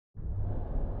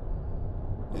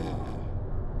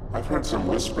I've heard some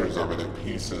whispers of it in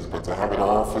pieces, but to have it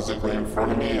all physically in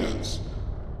front of me is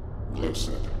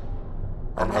lucid.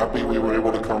 I'm happy we were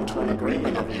able to come to an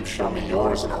agreement of you show me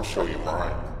yours and I'll show you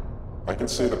mine. I can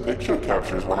say the picture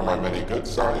captures one of my many good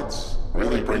sides,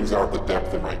 really brings out the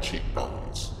depth in my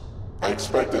cheekbones. I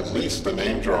expect at least a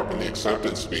name drop in the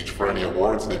acceptance speech for any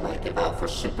awards they might give out for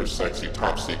super sexy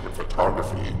top secret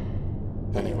photography.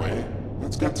 Anyway,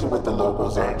 let's get to what the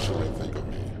locals actually think of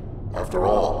me. After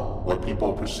all, what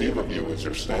people perceive of you is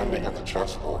your standing on the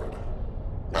chessboard.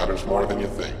 Matters more than you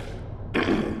think.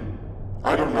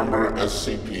 Item number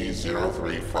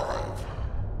SCP-035.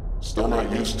 Still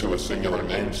not used to a singular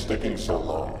name sticking so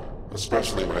long,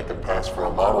 especially when it can pass for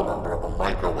a model number of a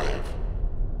microwave.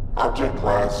 Object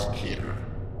class Keter,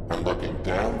 and looking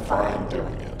damn fine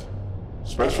doing it.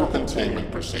 Special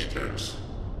containment procedures.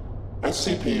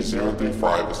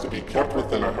 SCP-035 is to be kept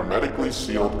within a hermetically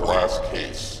sealed glass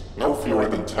case, no fewer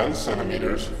than 10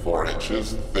 centimeters, 4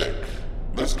 inches thick.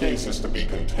 This case is to be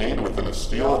contained within a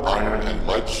steel, iron, and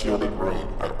lead-shielded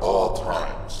room at all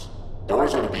times.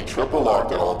 Doors are to be triple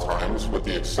locked at all times, with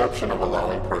the exception of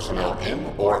allowing personnel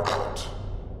in or out.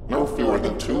 No fewer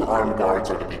than 2 armed guards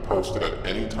are to be posted at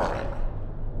any time.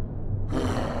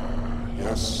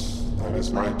 Yes, that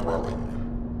is my dwelling.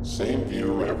 Same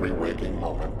view every waking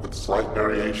moment, with slight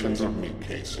variations of meat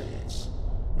casings.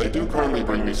 They do kindly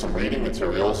bring me some reading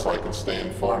material so I can stay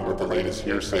informed with the latest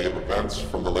hearsay of events,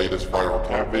 from the latest viral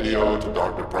cat video to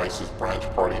Dr. Bryce's branch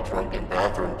party drunken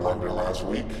bathroom blunder last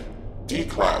week.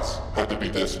 D-Class had to be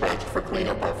dispatched for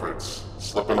cleanup efforts,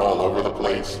 slipping all over the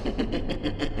place.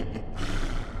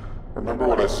 Remember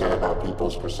what I said about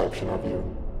people's perception of you?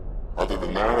 Other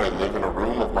than that, I live in a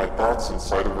room of my thoughts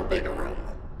inside of a bigger room.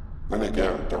 Then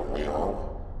again, don't we all?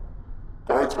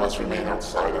 Guards must remain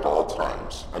outside at all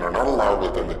times, and are not allowed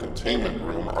within the containment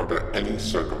room under any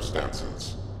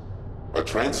circumstances. A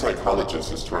trained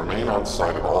psychologist is to remain on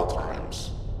site at all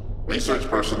times. Research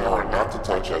personnel are not to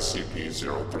touch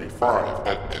SCP-035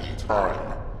 at any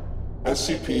time.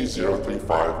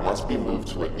 SCP-035 must be moved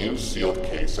to a new sealed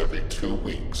case every 2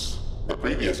 weeks. The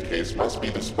previous case must be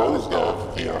disposed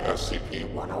of via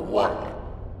SCP-101,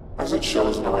 as it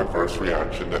shows no adverse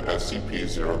reaction to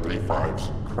SCP-035's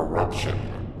corruption.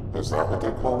 Is that what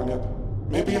they're calling it?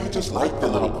 Maybe I just like the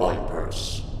little coin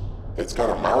purse. It's got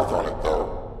a mouth on it,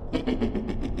 though.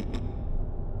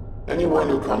 Anyone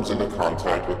who comes into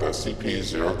contact with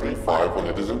SCP-035 when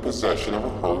it is in possession of a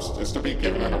host is to be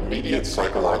given an immediate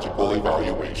psychological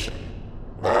evaluation.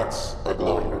 That's a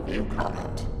glowing review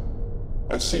comment.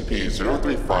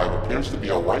 SCP-035 appears to be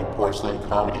a white porcelain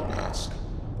comedy mask,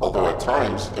 although at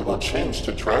times it will change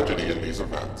to tragedy in these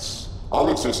events. All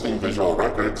existing visual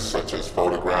records, such as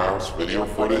photographs, video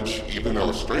footage, even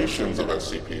illustrations of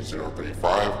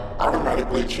SCP-035,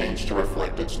 automatically change to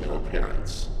reflect its new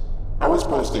appearance. I was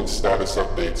posting status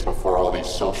updates before all these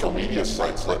social media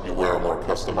sites let you wear a more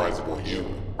customizable you,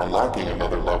 unlocking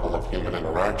another level of human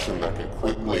interaction that can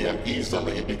quickly and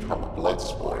easily become a blood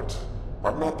sport.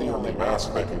 I'm not the only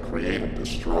mask that can create and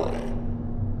destroy.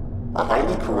 A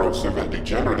highly corrosive and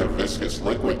degenerative viscous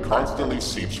liquid constantly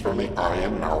seeps from the eye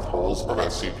and mouth holes of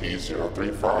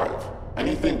SCP-035.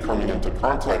 Anything coming into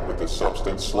contact with this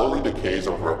substance slowly decays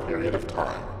over a period of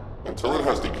time. Until it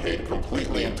has decayed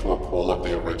completely into a pool of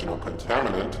the original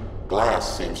contaminant,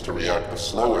 glass seems to react the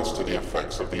slowest to the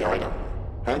effects of the item.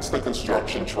 Hence the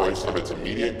construction choice of its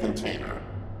immediate container.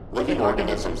 Living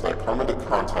organisms that come into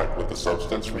contact with the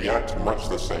substance react much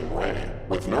the same way,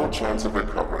 with no chance of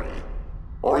recovery.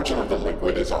 Origin of the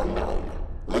liquid is unknown.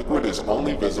 Liquid is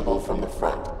only visible from the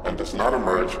front, and does not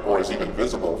emerge or is even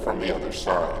visible from the other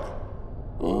side.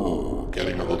 Ooh,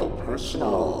 getting a little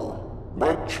personal.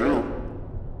 But true.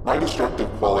 My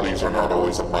destructive qualities are not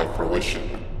always of my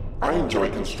fruition. I enjoy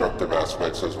constructive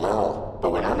aspects as well,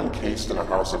 but when I'm encased in a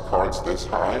house of cards this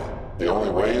high, the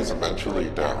only way is eventually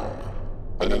down.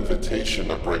 An invitation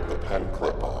to break the pen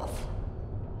clip off.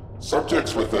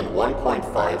 Subjects within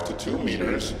 1.5 to 2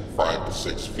 meters, 5 to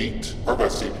 6 feet of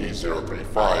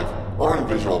SCP-035, or in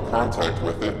visual contact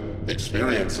with it,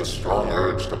 experience a strong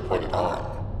urge to put it on.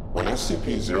 When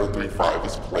SCP-035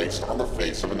 is placed on the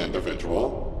face of an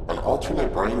individual, an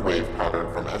alternate brainwave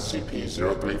pattern from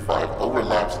SCP-035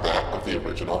 overlaps that of the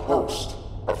original host,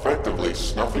 effectively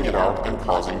snuffing it out and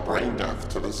causing brain death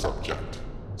to the subject.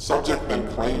 Subject then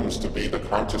claims to be the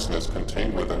consciousness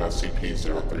contained within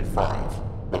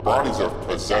SCP-035. The bodies of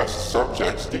possessed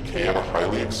subjects decay at a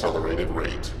highly accelerated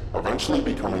rate, eventually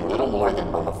becoming little more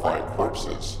than mummified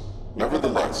corpses.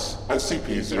 Nevertheless,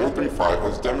 SCP-035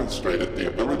 has demonstrated the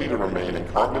ability to remain in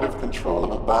cognitive control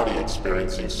of a body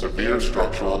experiencing severe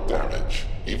structural damage,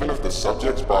 even if the the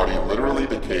subject's body literally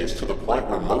decays to the point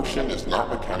where motion is not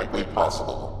mechanically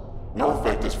possible. No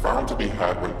effect is found to be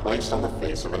had when placed on the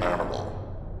face of an animal.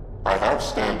 I have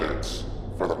standards,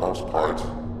 for the most part.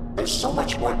 There's so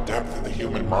much more depth in the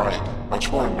human mind,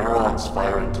 much more neurons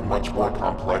firing to much more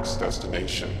complex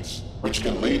destinations, which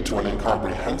can lead to an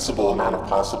incomprehensible amount of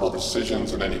possible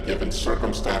decisions in any given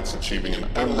circumstance, achieving an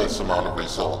endless amount of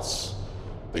results.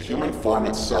 The human form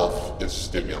itself is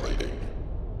stimulating.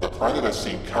 The planet has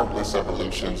seen countless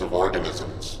evolutions of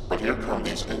organisms, but here come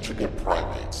these intricate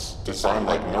primates, designed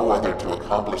like no other to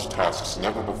accomplish tasks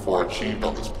never before achieved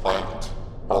on this planet.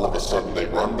 All of a sudden they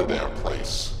run the damn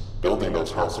place, building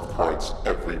those house of cards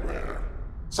everywhere.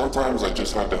 Sometimes I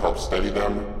just had to help steady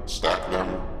them, stack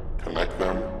them, connect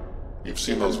them. You've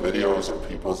seen those videos of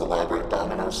people's elaborate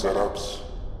domino setups?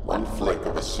 One flick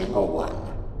of a single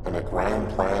one, and a grand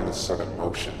plan is set in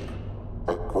motion.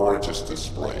 A gorgeous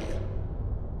display.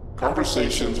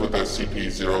 Conversations with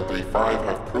SCP-035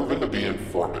 have proven to be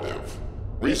informative.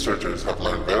 Researchers have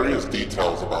learned various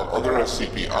details about other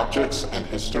SCP objects and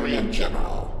history in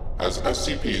general, as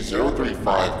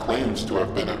SCP-035 claims to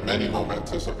have been at many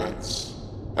momentous events.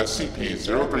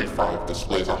 SCP-035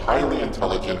 displays a highly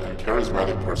intelligent and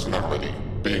charismatic personality,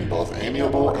 being both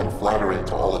amiable and flattering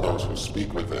to all of those who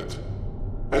speak with it.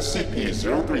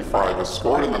 SCP-035 is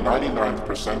scored in the 99th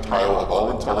percentile of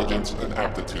all intelligence and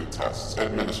aptitude tests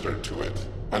administered to it,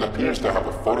 and appears to have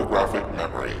a photographic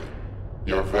memory.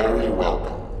 You're very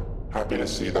welcome. Happy to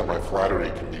see that my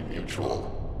flattery can be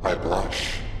mutual. I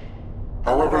blush.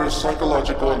 However,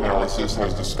 psychological analysis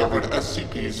has discovered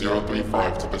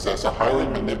SCP-035 to possess a highly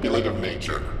manipulative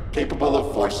nature, capable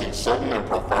of forcing sudden and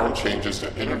profound changes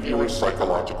to interviewers'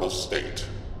 psychological state.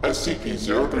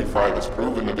 SCP-035 is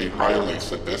proven to be highly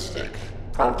sadistic,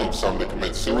 prompting some to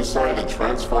commit suicide and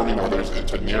transforming others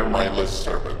into near-mindless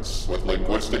servants, with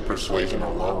linguistic persuasion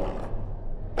alone.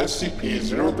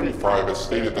 SCP-035 has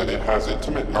stated that it has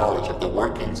intimate knowledge of the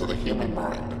workings of the human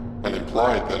mind, and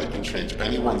implied that it can change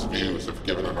anyone's views if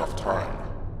given enough time.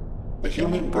 The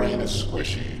human brain is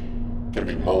squishy, can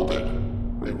be molded,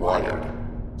 rewired.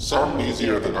 Some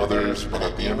easier than others, but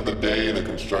at the end of the day, the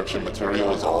construction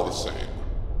material is all the same.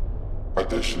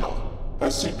 Additional,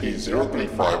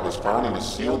 SCP-035 was found in a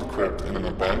sealed crypt in an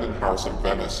abandoned house in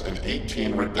Venice in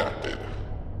 18 redacted.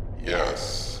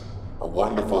 Yes, a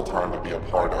wonderful time to be a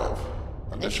part of.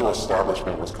 Initial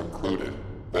establishment was concluded,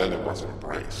 then it was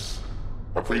embrace.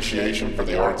 Appreciation for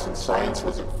the arts and science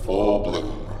was in full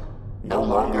bloom. No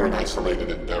longer an isolated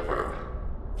endeavor.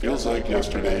 Feels like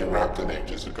yesterday wrapped in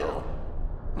ages ago.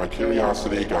 My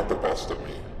curiosity got the best of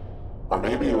me. Or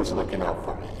maybe it was looking out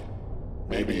for me.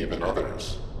 Maybe even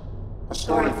others. A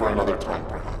story for another time,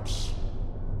 perhaps.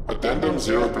 Addendum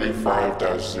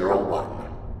 035-01.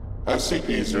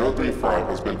 SCP-035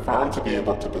 has been found to be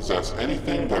able to possess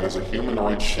anything that is a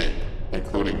humanoid shape,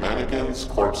 including mannequins,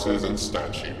 corpses, and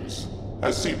statues.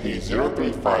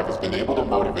 SCP-035 has been able to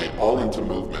motivate all into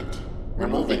movement,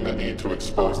 removing the need to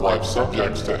expose live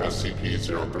subjects to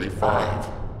SCP-035.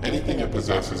 Anything it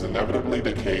possesses inevitably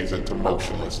decays into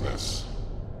motionlessness.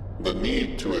 The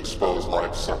need to expose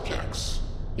live subjects.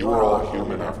 You are all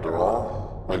human after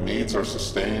all. When needs are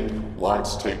sustained,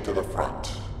 wants take to the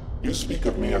front. You speak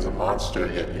of me as a monster,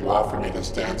 yet you offer me this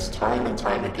dance time and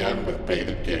time again with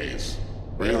bated gaze.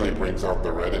 Really brings out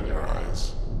the red in your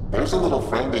eyes. There's a little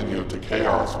friend in you to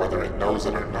chaos, whether it knows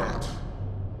it or not.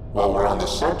 While we're on the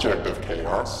subject of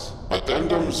chaos,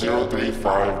 Addendum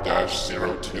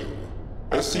 035-02.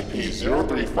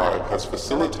 SCP-035 has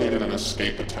facilitated an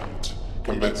escape attempt,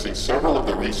 convincing several of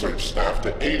the research staff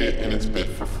to aid it in its bid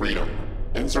for freedom.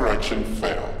 Insurrection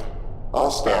failed. All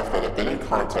staff that have been in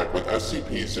contact with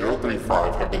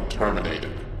SCP-035 have been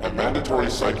terminated, and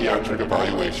mandatory psychiatric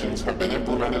evaluations have been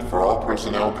implemented for all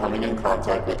personnel coming in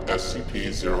contact with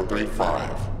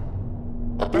SCP-035.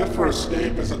 A bid for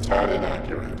escape is a tad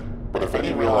inaccurate, but if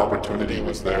any real opportunity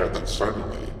was there, then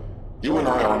certainly. You and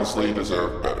I honestly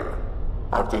deserve better.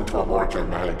 Opt into a more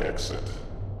dramatic exit.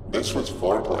 This was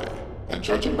foreplay, and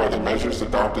judging by the measures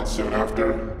adopted soon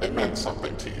after, it meant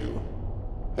something to you.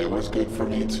 It was good for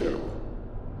me too.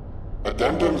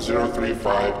 Addendum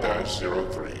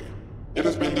 035-03. It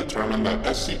has been determined that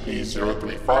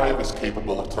SCP-035 is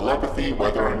capable of telepathy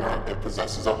whether or not it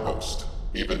possesses a host,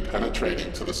 even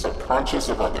penetrating to the subconscious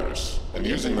of others, and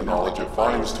using the knowledge it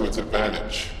finds to its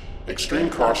advantage. Extreme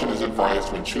caution is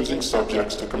advised when choosing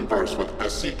subjects to converse with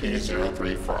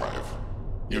SCP-035.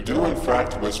 You do in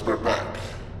fact whisper back,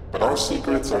 but our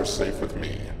secrets are safe with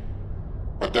me.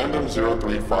 Addendum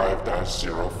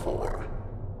 035-04.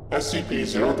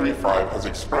 SCP-035 has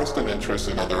expressed an interest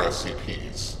in other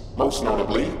SCPs, most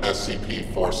notably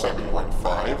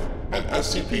SCP-4715, and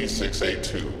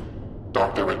SCP-682.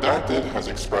 Dr. Redacted has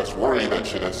expressed worry that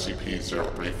should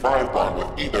SCP-035 bond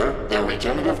with either, their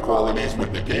regenerative qualities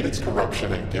would negate its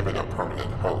corruption and give it a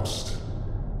permanent host.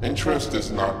 Interest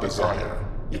is not desire.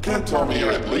 You can't tell me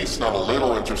you're at least not a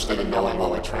little interested in knowing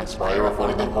what would transpire if one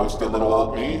of them hosted little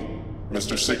old me?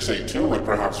 Mr. 682 would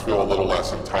perhaps feel a little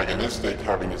less antagonistic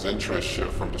having his interest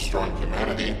shift from destroying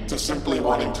humanity to simply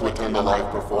wanting to attend a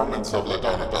live performance of La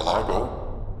Donna del Lago.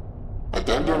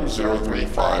 Addendum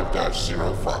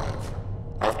 035-05.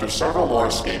 After several more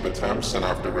escape attempts and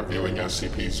after reviewing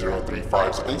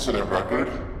SCP-035's incident record,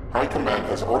 High Command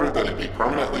has ordered that it be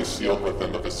permanently sealed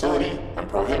within the facility and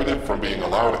prohibited from being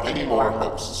allowed any more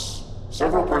hosts.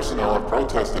 Several personnel have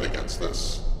protested against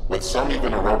this, with some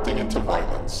even erupting into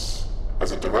violence.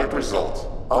 As a direct result,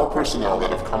 all personnel that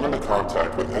have come into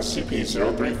contact with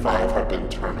SCP-035 have been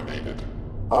terminated.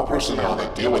 All personnel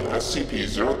that deal with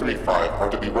SCP-035 are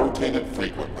to be rotated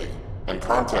frequently, and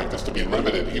contact is to be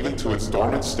limited even to its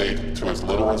dormant state to as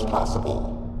little as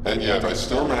possible. And yet I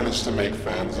still manage to make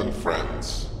fans and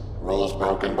friends. Rules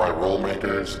broken by rule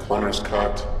makers, corners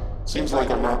cut. Seems like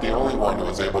I'm not the only one who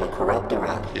is able to corrupt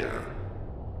around here.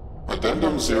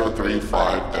 Addendum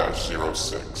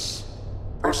 035-06.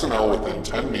 Personnel within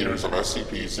 10 meters of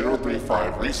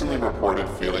SCP-035 recently reported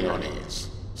feeling unease,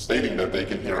 stating that they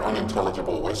can hear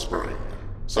unintelligible whispering.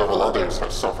 Several others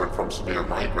have suffered from severe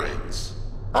migraines.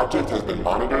 Object has been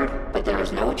monitored, but there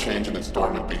is no change in its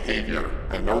dormant behavior,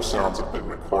 and no sounds have been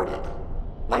recorded.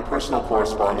 My personal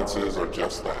correspondences are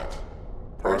just that.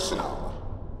 Personal.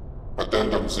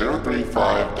 Addendum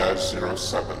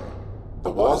 035-07. The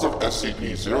walls of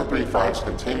SCP-035's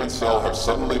containment cell have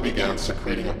suddenly begun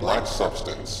secreting a black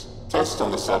substance. Tests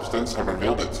on the substance have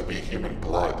revealed it to be human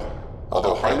blood.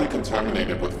 Although highly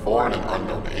contaminated with foreign and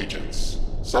unknown agents,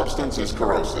 substance is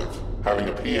corrosive, having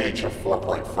a pH of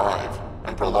 4.5,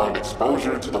 and prolonged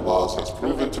exposure to the walls has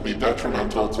proven to be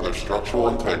detrimental to their structural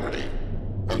integrity.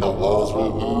 And the walls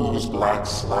will ooze black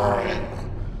slime.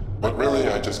 But really,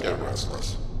 I just get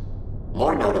restless.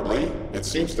 More notably, it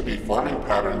seems to be forming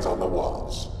patterns on the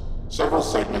walls. Several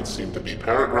segments seem to be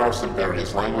paragraphs in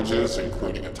various languages,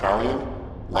 including Italian,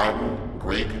 Latin,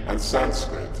 Greek, and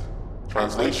Sanskrit.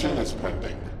 Translation is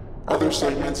pending. Other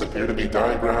segments appear to be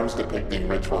diagrams depicting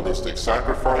ritualistic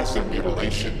sacrifice and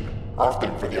mutilation,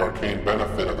 often for the arcane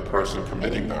benefit of the person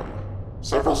committing them.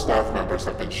 Several staff members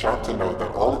have been shocked to note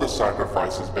that all of the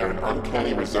sacrifices bear an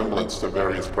uncanny resemblance to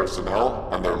various personnel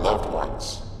and their loved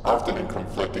ones, often in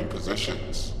conflicting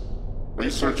positions.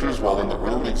 Researchers while in the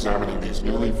room examining these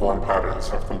newly formed patterns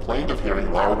have complained of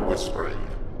hearing loud whispering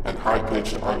and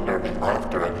high-pitched, unnerving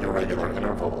laughter at irregular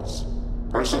intervals.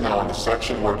 Personnel in the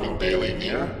section working daily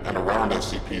near and around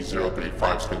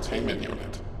SCP-035's containment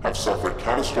unit have suffered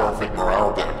catastrophic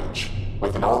morale damage,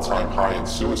 with an all-time high in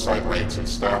suicide rates in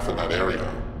staff in that area,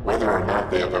 whether or not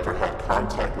they have ever had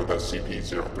contact with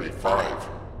SCP-035.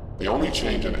 The only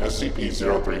change in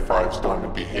SCP-035's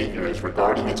dormant behavior is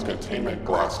regarding its containment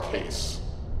glass case.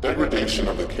 Degradation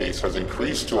of the case has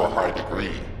increased to a high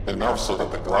degree, enough so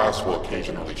that the glass will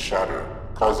occasionally shatter,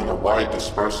 causing a wide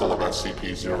dispersal of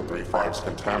SCP-035's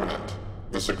contaminant.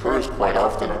 This occurs quite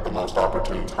often at the most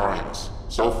opportune times,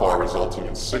 so far resulting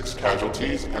in 6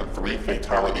 casualties and 3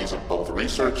 fatalities of both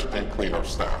research and cleanup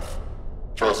staff.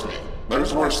 Trust me,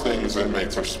 there's worse things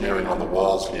inmates are smearing on the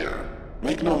walls here.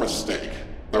 Make no mistake,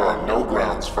 there are no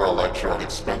grounds for a lecture on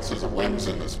expenses of whims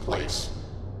in this place.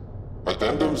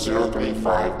 Addendum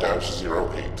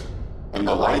 035-08. In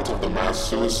the light of the mass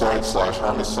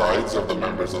suicide/homicides of the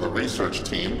members of the research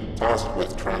team tasked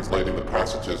with translating the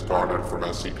passages garnered from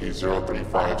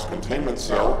SCP-035's containment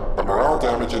cell, the morale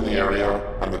damage in the area,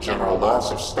 and the general loss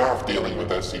of staff dealing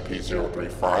with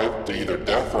SCP-035 to either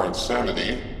death or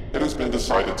insanity, it has been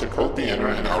decided to coat the inner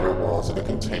and outer walls of the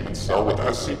containment cell with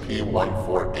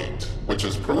SCP-148, which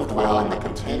has proved well in the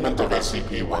containment of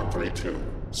SCP-132.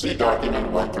 See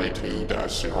Document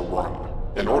 132-01.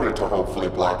 In order to hopefully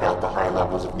block out the high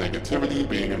levels of negativity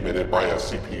being emitted by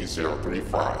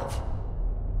SCP-035.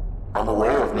 I'm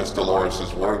aware of Ms.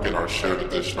 Dolores' work in our shared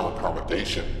additional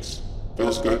accommodations.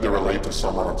 Feels good to relate to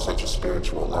someone on such a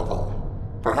spiritual level.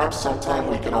 Perhaps sometime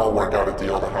we can all work out a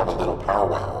deal to have a little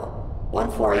powwow.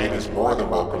 148 is more than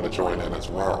welcome to join in as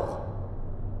well.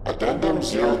 Addendum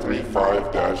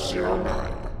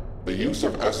 035-09. The use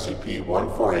of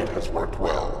SCP-148 has worked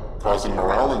well, causing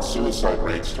morale and suicide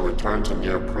rates to return to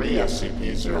near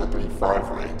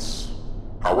pre-SCP-035 rates.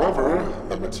 However,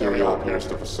 the material appears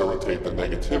to facilitate the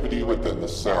negativity within the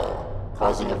cell,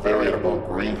 causing a veritable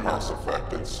greenhouse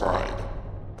effect inside.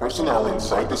 Personnel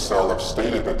inside the cell have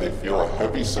stated that they feel a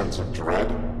heavy sense of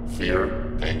dread,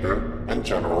 fear, anger, and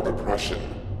general depression,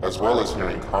 as well as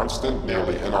hearing constant,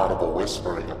 nearly inaudible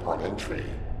whispering upon entry.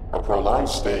 A prolonged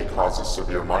stay causes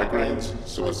severe migraines,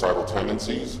 suicidal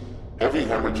tendencies, heavy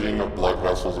hemorrhaging of blood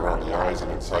vessels around the eyes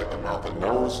and inside the mouth and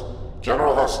nose,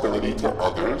 general hostility to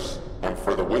others, and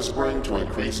for the whispering to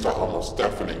increase to almost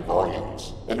deafening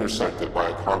volumes, intersected by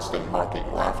a constant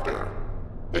mocking laughter.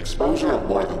 Exposure of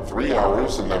more than 3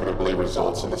 hours inevitably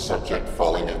results in the subject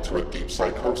falling into a deep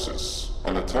psychosis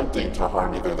and attempting to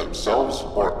harm either themselves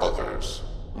or others.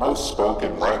 Most spoke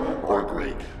in Latin or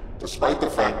Greek, despite the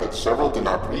fact that several did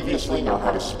not previously know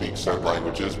how to speak said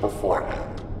languages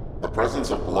beforehand. The presence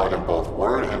of blood in both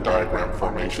word and diagram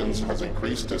formations has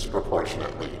increased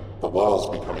disproportionately, the walls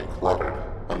becoming cluttered,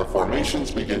 and the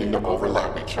formations beginning to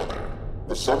overlap each other.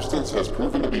 The substance has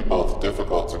proven to be both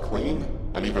difficult to clean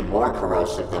and even more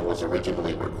corrosive than was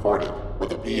originally recorded,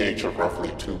 with a pH of roughly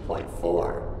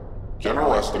 2.4.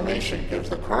 General estimation gives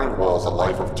the current walls a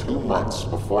life of 2 months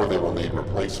before they will need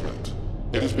replacement.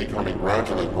 It is becoming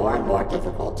gradually more and more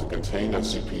difficult to contain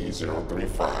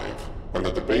SCP-035, and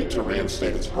the debate to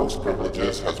reinstate its host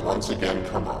privileges has once again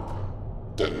come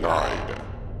up. Denied.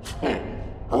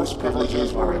 Host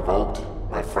privileges were revoked.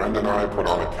 My friend and I put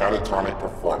on a catatonic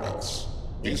performance.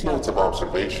 These notes of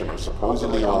observation are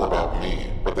supposedly all about me,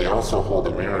 but they also hold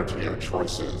a mirror to your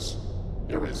choices,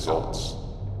 your results.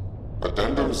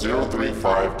 Addendum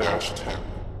 035-10.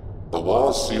 The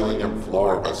walls, ceiling, and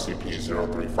floor of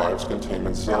SCP-035's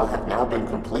containment cell have now been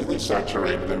completely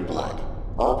saturated in blood.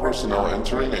 All personnel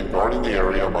entering and guarding the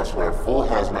area must wear full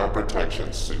hazmat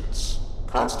protection suits.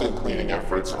 Constant cleaning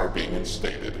efforts are being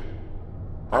instated.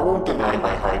 I won't deny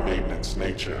my high-maintenance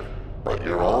nature, but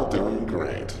you're all doing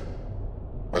great.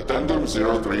 Addendum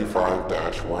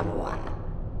 035-11.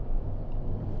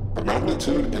 The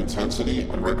magnitude, intensity,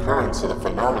 and recurrence of the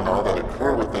phenomena that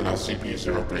occur within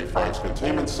SCP-035's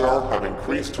containment cell have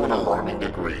increased to an alarming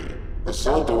degree. The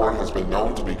cell door has been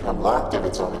known to become locked of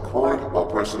its own accord while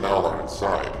personnel are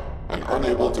inside, and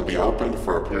unable to be opened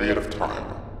for a period of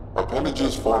time.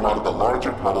 Appendages form out of the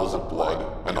larger puddles of blood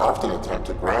and often attempt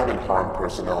to grab and harm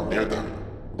personnel near them.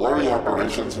 Blurry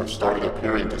apparitions have started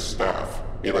appearing to staff.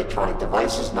 Electronic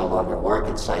devices no longer work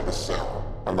inside the cell,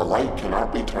 and the light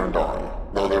cannot be turned on,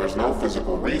 though there is no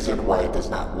physical reason why it does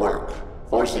not work,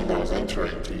 forcing those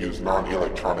entering to use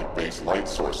non-electronic based light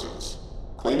sources.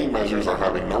 Cleaning measures are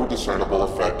having no discernible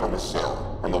effect on the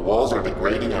cell, and the walls are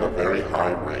degrading at a very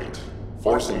high rate,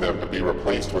 forcing them to be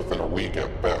replaced within a week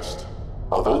at best.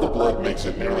 Although the blood makes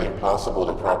it nearly impossible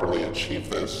to properly achieve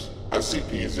this,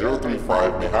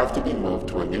 SCP-035 may have to be moved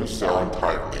to a new cell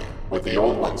entirely, with the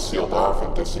old one sealed off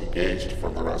and disengaged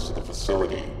from the rest of the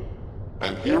facility.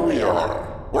 And here we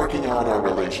are, working out our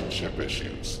relationship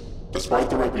issues. Despite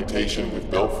the reputation we've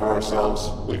built for ourselves,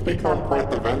 we've become quite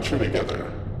the venture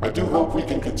together. I do hope we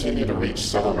can continue to reach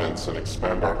settlements and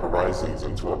expand our horizons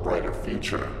into a brighter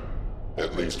future.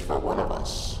 At least for one of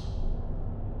us.